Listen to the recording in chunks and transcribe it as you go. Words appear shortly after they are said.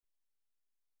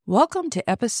Welcome to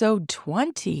episode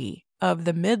 20 of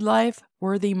the Midlife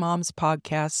Worthy Moms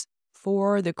podcast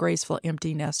for the Graceful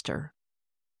Empty Nester.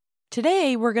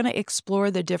 Today, we're going to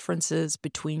explore the differences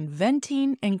between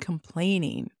venting and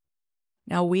complaining.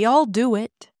 Now, we all do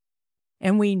it,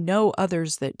 and we know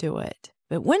others that do it.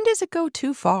 But when does it go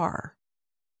too far?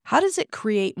 How does it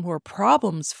create more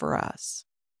problems for us?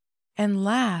 And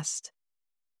last,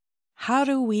 how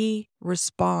do we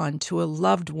respond to a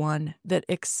loved one that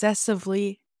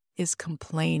excessively is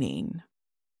complaining?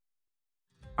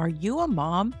 Are you a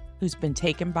mom who's been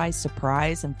taken by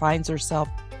surprise and finds herself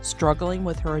struggling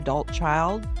with her adult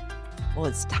child? Well,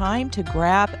 it's time to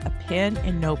grab a pen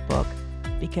and notebook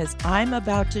because I'm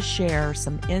about to share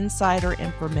some insider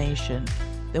information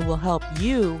that will help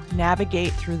you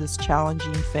navigate through this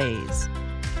challenging phase.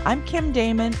 I'm Kim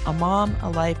Damon, a mom, a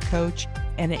life coach,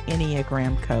 and an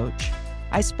Enneagram coach.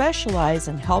 I specialize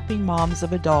in helping moms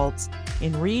of adults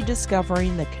in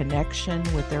rediscovering the connection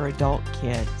with their adult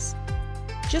kids.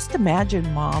 Just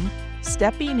imagine, Mom,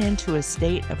 stepping into a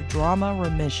state of drama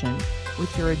remission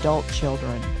with your adult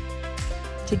children.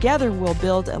 Together, we'll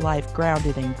build a life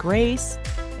grounded in grace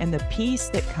and the peace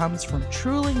that comes from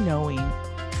truly knowing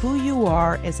who you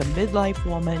are as a midlife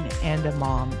woman and a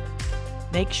mom.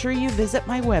 Make sure you visit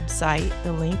my website.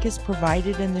 The link is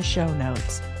provided in the show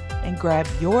notes. And grab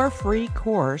your free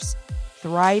course,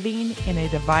 Thriving in a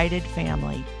Divided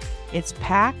Family. It's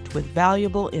packed with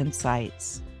valuable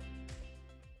insights.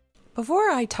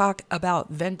 Before I talk about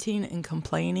venting and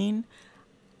complaining,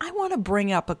 I want to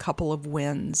bring up a couple of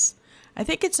wins. I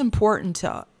think it's important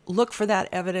to look for that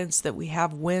evidence that we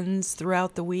have wins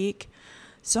throughout the week.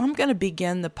 So I'm going to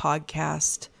begin the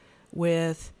podcast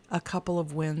with a couple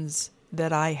of wins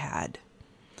that I had.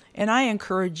 And I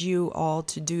encourage you all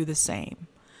to do the same.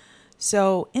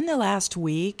 So in the last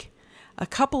week, a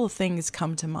couple of things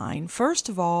come to mind. First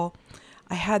of all,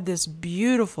 I had this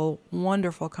beautiful,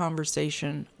 wonderful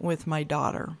conversation with my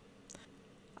daughter.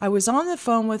 I was on the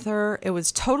phone with her. It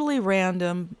was totally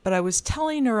random, but I was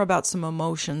telling her about some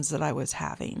emotions that I was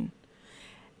having.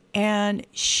 And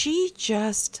she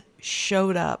just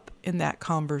showed up in that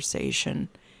conversation.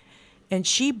 And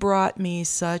she brought me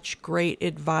such great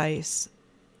advice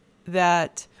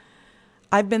that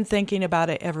I've been thinking about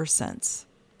it ever since.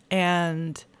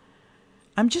 And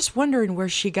I'm just wondering where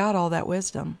she got all that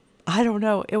wisdom. I don't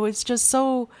know. It was just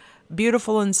so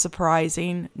beautiful and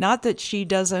surprising. Not that she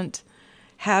doesn't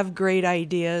have great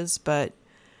ideas, but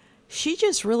she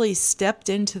just really stepped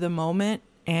into the moment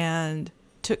and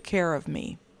took care of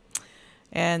me.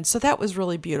 And so that was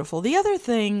really beautiful. The other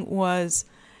thing was,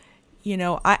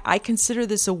 I consider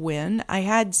this a win. I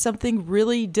had something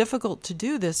really difficult to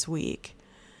do this week.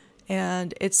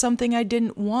 And it's something I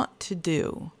didn't want to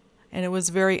do. And it was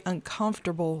very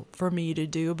uncomfortable for me to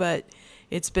do, but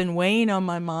it's been weighing on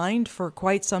my mind for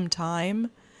quite some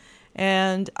time.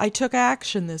 And I took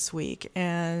action this week,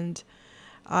 and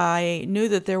I knew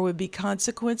that there would be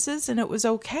consequences, and it was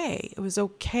okay. It was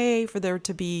okay for there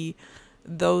to be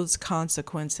those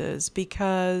consequences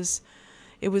because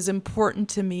it was important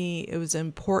to me, it was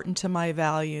important to my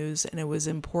values, and it was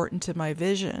important to my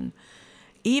vision.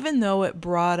 Even though it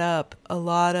brought up a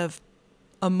lot of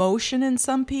emotion in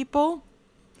some people,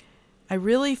 I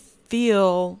really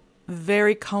feel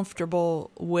very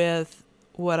comfortable with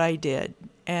what I did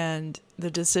and the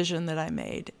decision that I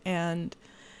made. And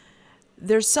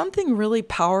there's something really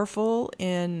powerful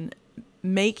in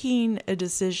making a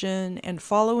decision and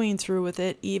following through with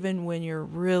it, even when you're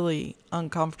really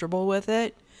uncomfortable with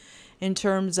it, in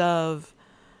terms of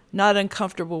not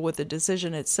uncomfortable with the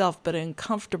decision itself, but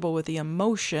uncomfortable with the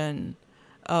emotion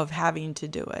of having to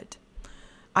do it.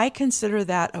 I consider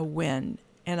that a win,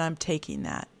 and I'm taking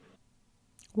that.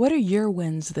 What are your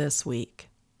wins this week?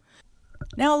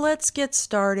 Now let's get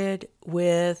started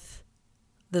with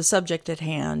the subject at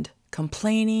hand,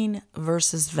 complaining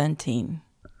versus venting.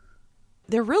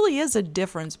 There really is a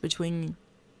difference between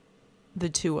the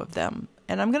two of them,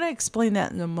 and I'm going to explain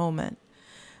that in a moment.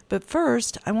 But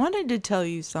first, I wanted to tell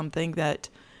you something that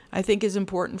I think is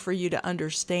important for you to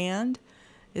understand,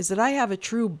 is that I have a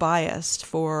true bias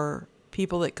for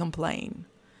people that complain.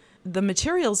 The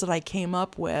materials that I came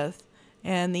up with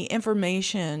and the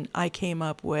information I came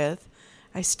up with,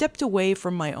 I stepped away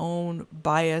from my own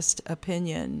biased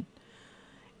opinion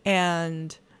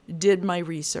and did my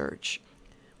research.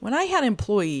 When I had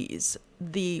employees,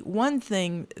 the one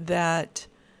thing that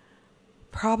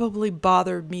probably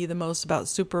bothered me the most about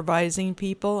supervising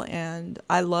people, and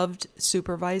I loved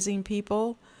supervising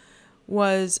people,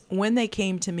 was when they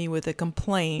came to me with a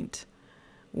complaint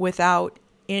without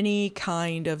any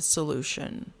kind of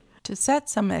solution. To set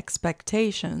some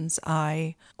expectations,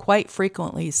 I quite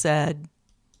frequently said,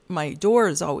 my door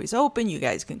is always open. You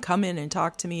guys can come in and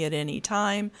talk to me at any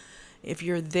time. If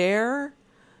you're there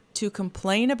to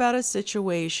complain about a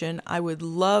situation, I would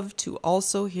love to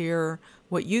also hear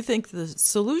what you think the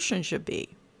solution should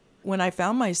be. When I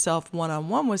found myself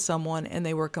one-on-one with someone and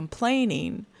they were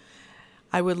complaining,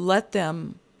 I would let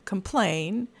them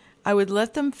complain, I would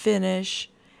let them finish,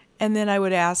 and then I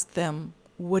would ask them,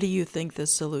 what do you think the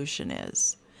solution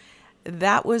is?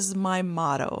 That was my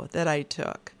motto that I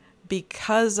took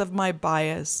because of my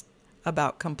bias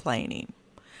about complaining.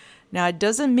 Now, it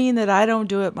doesn't mean that I don't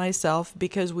do it myself,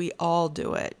 because we all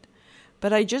do it.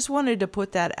 But I just wanted to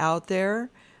put that out there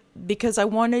because I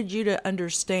wanted you to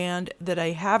understand that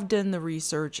I have done the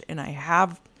research and I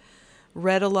have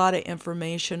read a lot of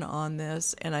information on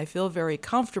this, and I feel very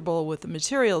comfortable with the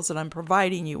materials that I'm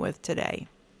providing you with today.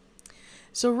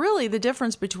 So really, the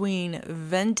difference between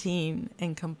venting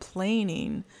and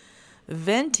complaining,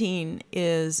 venting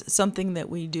is something that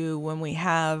we do when we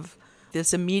have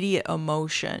this immediate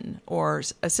emotion or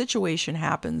a situation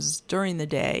happens during the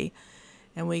day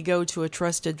and we go to a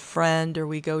trusted friend or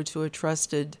we go to a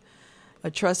trusted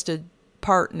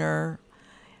partner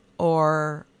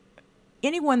or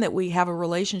anyone that we have a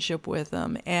relationship with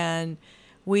them, and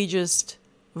we just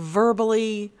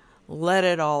verbally let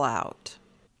it all out.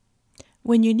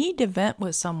 When you need to vent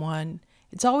with someone,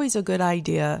 it's always a good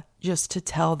idea just to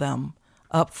tell them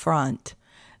up front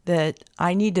that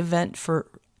I need to vent for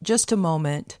just a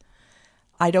moment.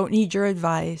 I don't need your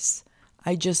advice.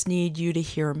 I just need you to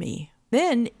hear me.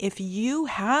 Then if you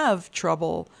have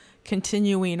trouble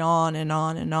continuing on and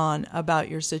on and on about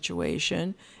your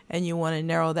situation and you want to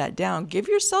narrow that down, give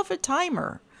yourself a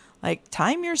timer. Like,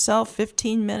 time yourself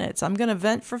 15 minutes. I'm going to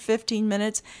vent for 15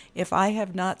 minutes. If I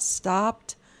have not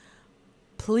stopped,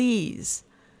 please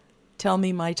tell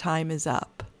me my time is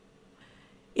up.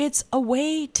 It's a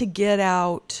way to get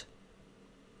out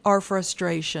our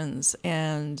frustrations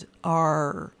and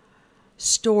our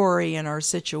story and our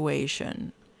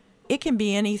situation. It can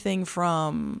be anything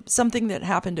from something that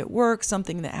happened at work,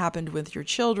 something that happened with your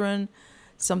children,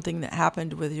 something that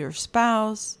happened with your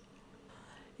spouse.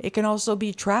 It can also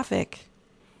be traffic.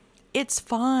 It's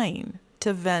fine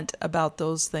to vent about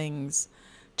those things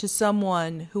to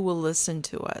someone who will listen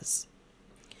to us.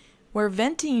 Where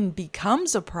venting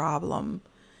becomes a problem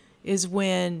is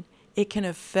when it can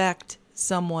affect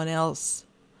someone else,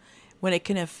 when it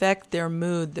can affect their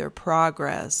mood, their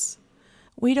progress.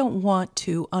 We don't want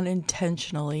to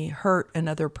unintentionally hurt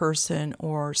another person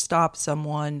or stop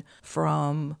someone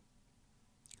from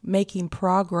making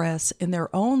progress in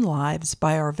their own lives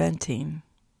by our venting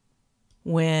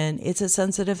when it's a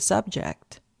sensitive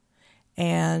subject.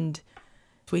 And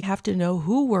we have to know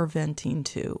who we're venting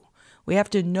to. We have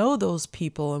to know those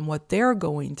people and what they're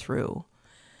going through.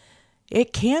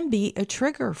 It can be a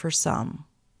trigger for some.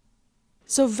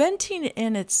 So venting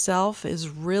in itself is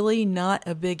really not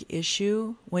a big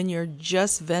issue when you're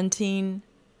just venting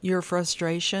your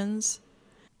frustrations.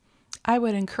 I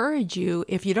would encourage you,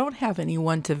 if you don't have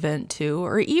anyone to vent to,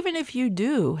 or even if you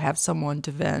do have someone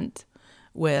to vent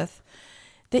with,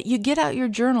 that you get out your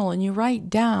journal and you write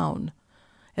down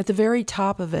at the very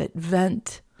top of it,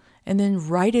 vent, and then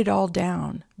write it all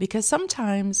down. Because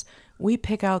sometimes we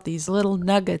pick out these little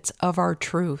nuggets of our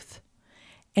truth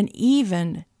and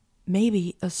even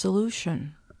maybe a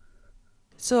solution.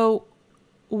 So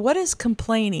what is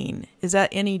complaining? Is that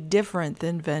any different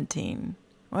than venting?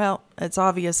 Well, it's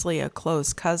obviously a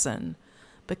close cousin,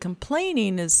 but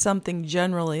complaining is something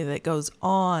generally that goes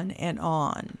on and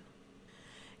on.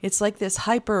 It's like this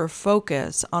hyper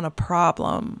focus on a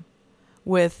problem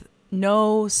with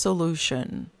no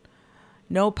solution,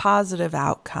 no positive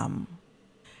outcome.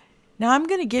 Now, I'm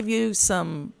going to give you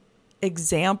some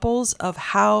examples of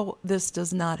how this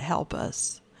does not help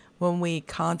us when we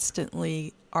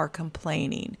constantly are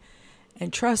complaining.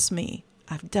 And trust me,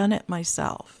 I've done it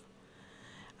myself.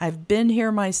 I've been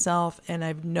here myself and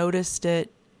I've noticed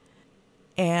it,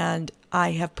 and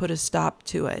I have put a stop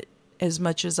to it as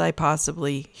much as I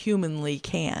possibly humanly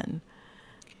can.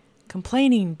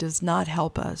 Complaining does not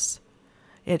help us.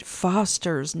 It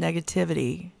fosters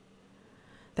negativity.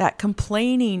 That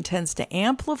complaining tends to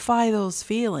amplify those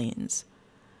feelings.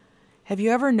 Have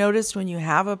you ever noticed when you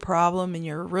have a problem and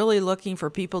you're really looking for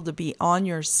people to be on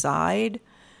your side,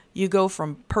 you go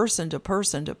from person to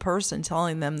person to person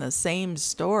telling them the same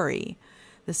story,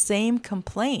 the same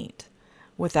complaint,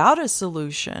 without a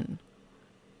solution,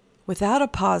 without a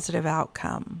positive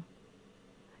outcome?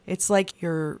 It's like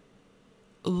you're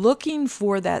looking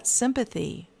for that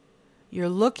sympathy. You're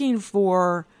looking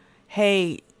for,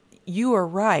 hey, you are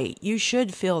right. You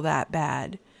should feel that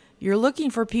bad. You're looking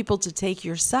for people to take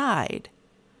your side.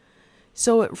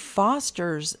 So it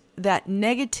fosters that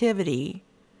negativity.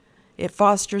 It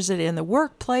fosters it in the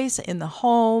workplace, in the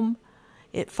home.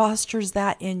 It fosters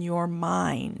that in your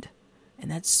mind. And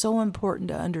that's so important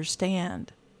to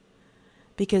understand,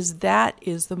 because that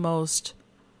is the most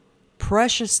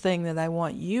precious thing that I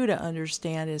want you to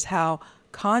understand, is how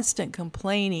constant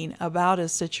complaining about a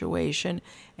situation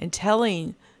and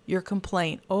telling your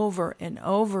complaint over and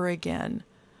over again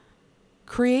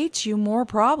creates you more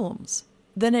problems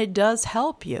than it does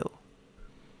help you.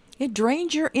 It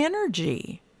drains your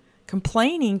energy.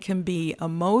 Complaining can be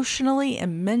emotionally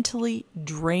and mentally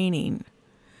draining,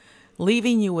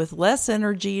 leaving you with less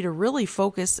energy to really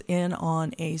focus in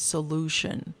on a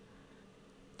solution.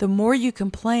 The more you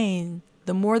complain,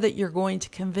 the more that you're going to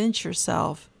convince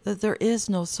yourself that there is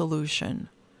no solution.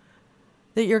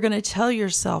 That you're going to tell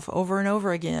yourself over and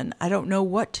over again, I don't know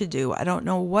what to do. I don't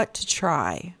know what to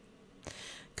try.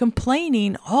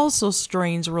 Complaining also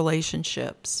strains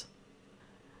relationships.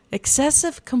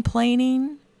 Excessive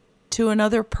complaining to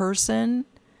another person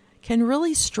can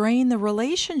really strain the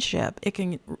relationship. It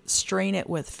can strain it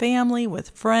with family, with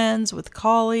friends, with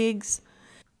colleagues.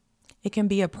 It can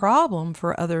be a problem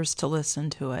for others to listen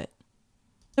to it.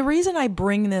 The reason I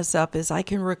bring this up is I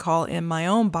can recall in my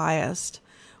own bias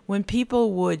when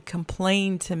people would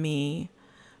complain to me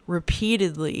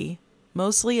repeatedly,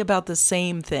 mostly about the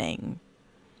same thing.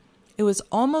 It was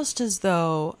almost as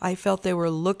though I felt they were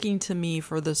looking to me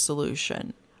for the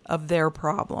solution of their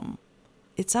problem.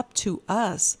 It's up to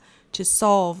us to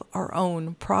solve our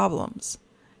own problems.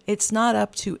 It's not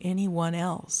up to anyone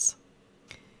else.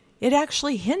 It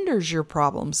actually hinders your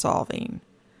problem solving.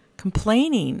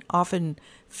 Complaining often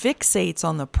fixates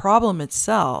on the problem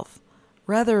itself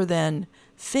rather than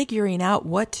figuring out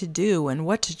what to do and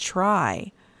what to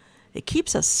try. It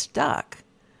keeps us stuck.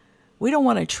 We don't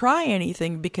want to try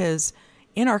anything because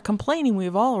in our complaining,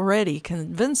 we've already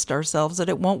convinced ourselves that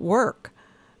it won't work.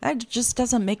 That just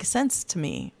doesn't make sense to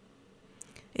me.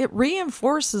 It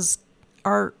reinforces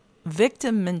our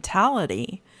victim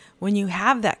mentality when you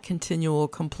have that continual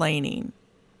complaining,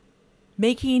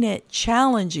 making it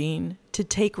challenging to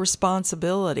take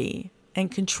responsibility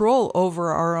and control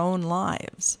over our own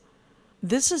lives.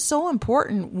 This is so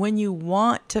important when you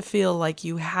want to feel like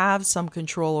you have some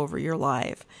control over your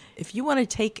life. If you want to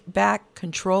take back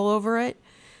control over it,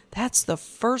 that's the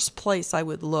first place I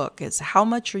would look, is how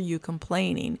much are you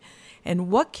complaining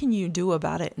and what can you do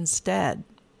about it instead?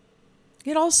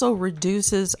 It also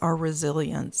reduces our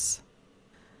resilience.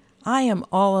 I am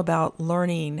all about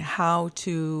learning how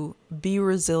to be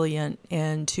resilient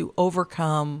and to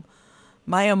overcome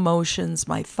my emotions,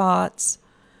 my thoughts,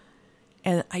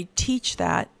 and I teach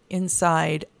that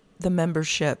inside the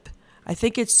membership. I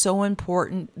think it's so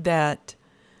important that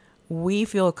we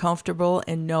feel comfortable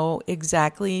and know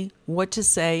exactly what to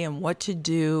say and what to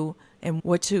do and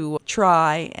what to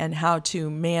try and how to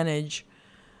manage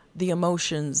the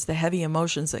emotions, the heavy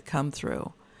emotions that come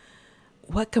through.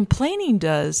 What complaining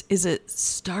does is it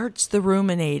starts the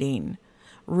ruminating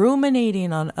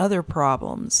on other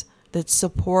problems that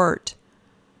support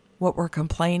what we're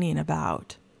complaining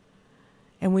about.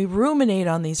 And we ruminate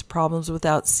on these problems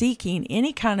without seeking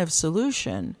any kind of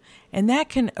solution. And that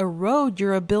can erode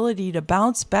your ability to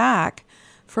bounce back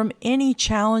from any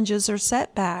challenges or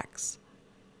setbacks.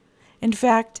 In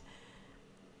fact,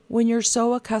 when you're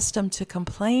so accustomed to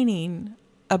complaining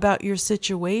about your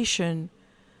situation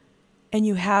and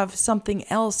you have something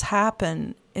else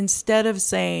happen, instead of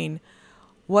saying,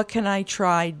 what can I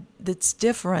try that's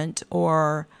different,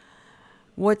 or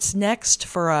what's next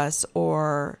for us,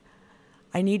 or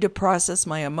I need to process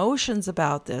my emotions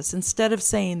about this. Instead of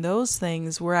saying those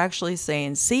things, we're actually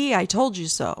saying, see, I told you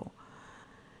so.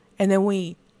 And then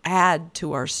we add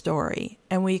to our story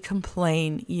and we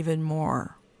complain even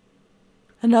more.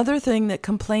 Another thing that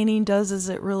complaining does is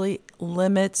it really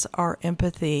limits our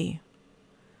empathy.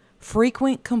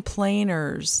 Frequent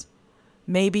complainers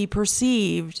may be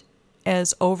perceived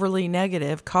as overly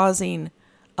negative, causing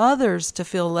others to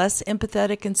feel less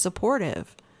empathetic and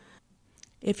supportive.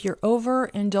 If you're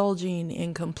overindulging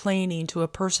in complaining to a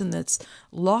person that's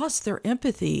lost their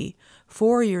empathy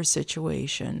for your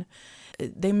situation,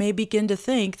 they may begin to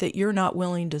think that you're not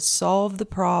willing to solve the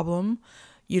problem,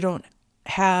 you don't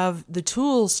have the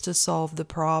tools to solve the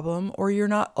problem, or you're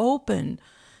not open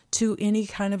to any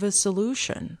kind of a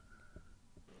solution.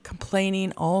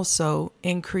 Complaining also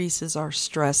increases our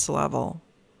stress level.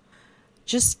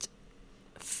 Just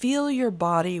feel your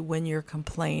body when you're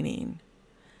complaining.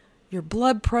 Your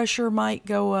blood pressure might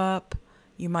go up.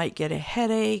 You might get a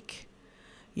headache.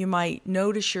 You might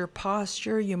notice your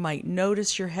posture. You might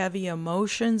notice your heavy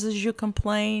emotions as you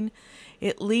complain.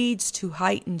 It leads to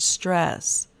heightened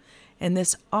stress. And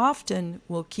this often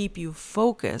will keep you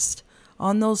focused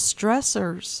on those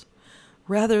stressors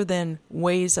rather than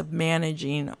ways of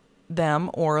managing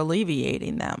them or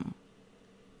alleviating them.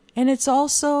 And it's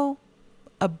also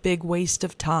a big waste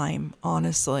of time,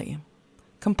 honestly.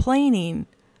 Complaining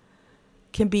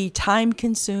can be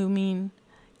time-consuming.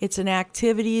 It's an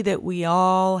activity that we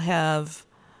all have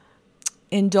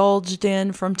indulged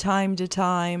in from time to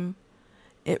time.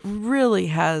 It really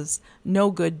has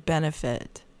no good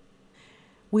benefit.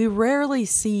 We rarely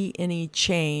see any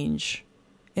change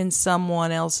in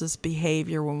someone else's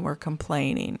behavior when we're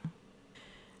complaining.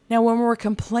 Now, when we're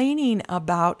complaining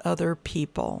about other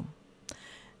people,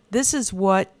 this is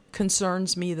what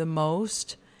concerns me the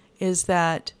most, is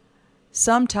that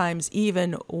sometimes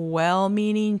even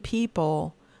well-meaning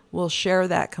people will share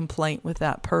that complaint with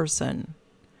that person,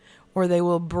 or they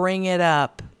will bring it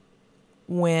up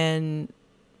when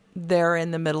they're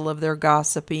in the middle of their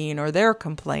gossiping or they're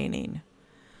complaining.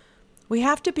 We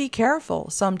have to be careful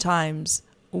sometimes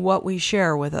what we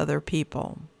share with other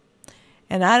people.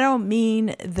 And I don't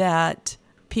mean that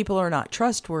people are not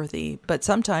trustworthy, but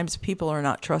sometimes people are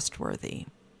not trustworthy.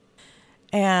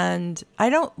 And I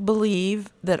don't believe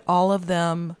that all of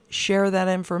them share that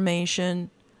information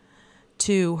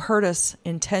to hurt us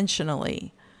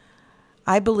intentionally.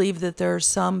 I believe that there are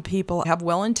some people who have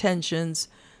well intentions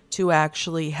to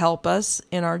actually help us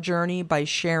in our journey by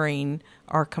sharing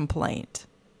our complaint.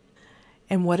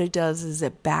 And what it does is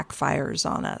it backfires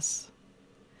on us.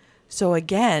 So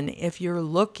again, if you're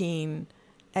looking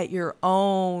at your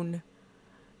own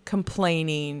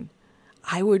complaining,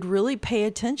 I would really pay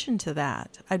attention to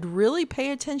that. I'd really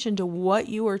pay attention to what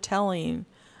you are telling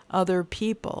other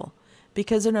people,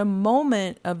 because in a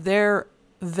moment of their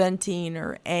venting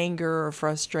or anger or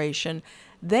frustration,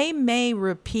 they may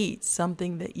repeat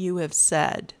something that you have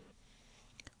said.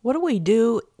 What do we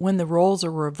do when the roles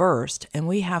are reversed and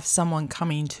we have someone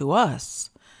coming to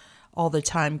us all the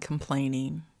time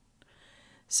complaining?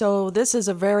 So this is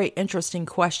a very interesting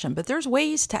question, but there's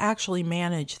ways to actually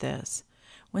manage this.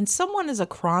 When someone is a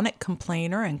chronic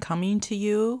complainer and coming to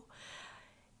you,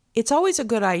 it's always a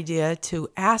good idea to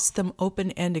ask them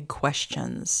open-ended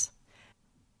questions.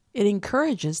 It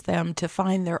encourages them to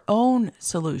find their own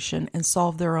solution and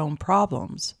solve their own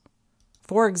problems.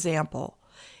 For example,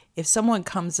 if someone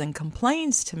comes and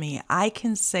complains to me, I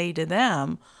can say to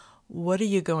them, what are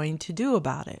you going to do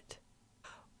about it?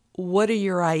 What are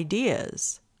your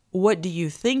ideas? What do you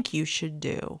think you should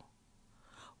do?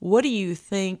 What do you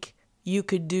think you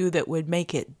could do that would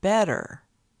make it better?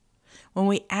 When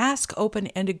we ask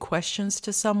open-ended questions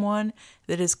to someone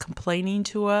that is complaining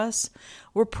to us,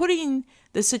 we're putting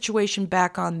the situation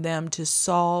back on them to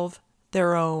solve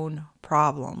their own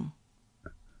problem.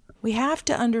 We have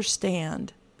to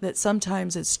understand that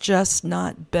sometimes it's just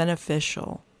not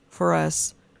beneficial for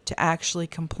us to actually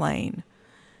complain.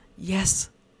 Yes,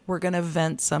 we're going to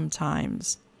vent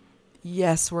sometimes.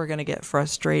 Yes, we're going to get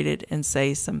frustrated and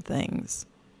say some things.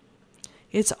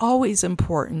 It's always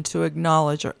important to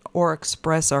acknowledge or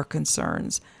express our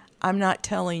concerns. I'm not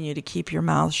telling you to keep your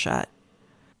mouth shut.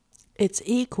 It's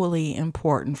equally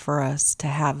important for us to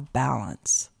have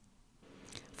balance.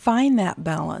 Find that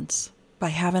balance by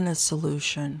having a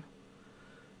solution,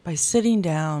 by sitting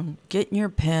down, getting your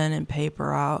pen and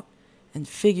paper out, and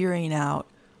figuring out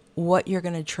what you're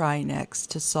going to try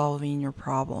next to solving your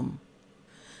problem.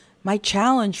 My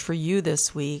challenge for you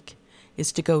this week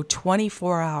is to go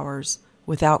 24 hours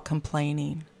without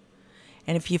complaining.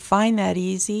 And if you find that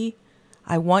easy,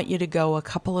 I want you to go a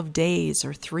couple of days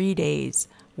or 3 days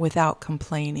without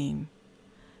complaining.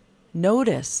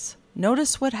 Notice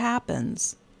what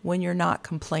happens when you're not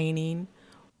complaining,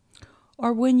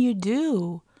 or when you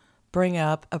do bring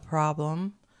up a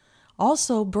problem.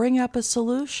 Also bring up a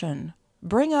solution.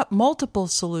 Bring up multiple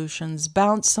solutions.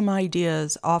 Bounce some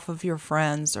ideas off of your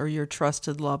friends or your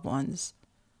trusted loved ones.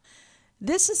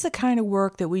 This is the kind of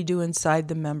work that we do inside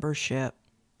the membership.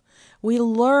 We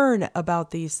learn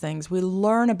about these things. We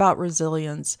learn about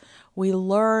resilience. We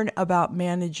learn about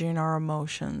managing our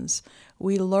emotions.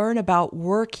 We learn about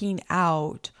working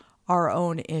out our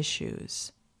own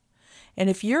issues. And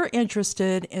if you're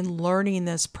interested in learning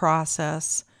this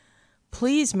process,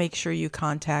 please make sure you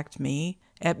contact me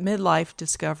at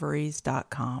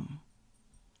midlifediscoveries.com.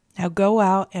 Now go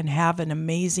out and have an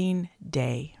amazing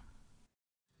day.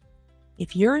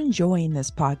 If you're enjoying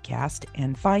this podcast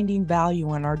and finding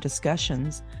value in our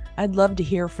discussions, I'd love to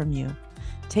hear from you.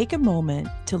 Take a moment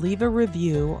to leave a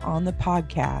review on the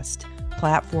podcast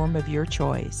platform of your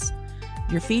choice.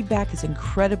 Your feedback is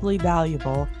incredibly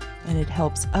valuable, and it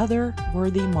helps other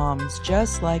worthy moms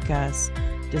just like us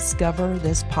discover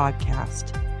this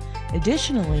podcast.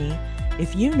 Additionally,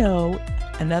 if you know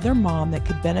another mom that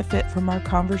could benefit from our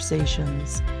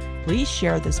conversations, please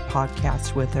share this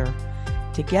podcast with her.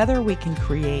 Together, we can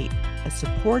create a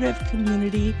supportive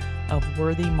community of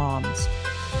worthy moms.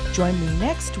 Join me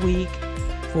next week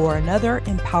for another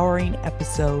empowering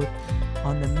episode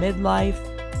on the Midlife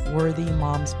Worthy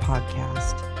Moms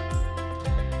podcast.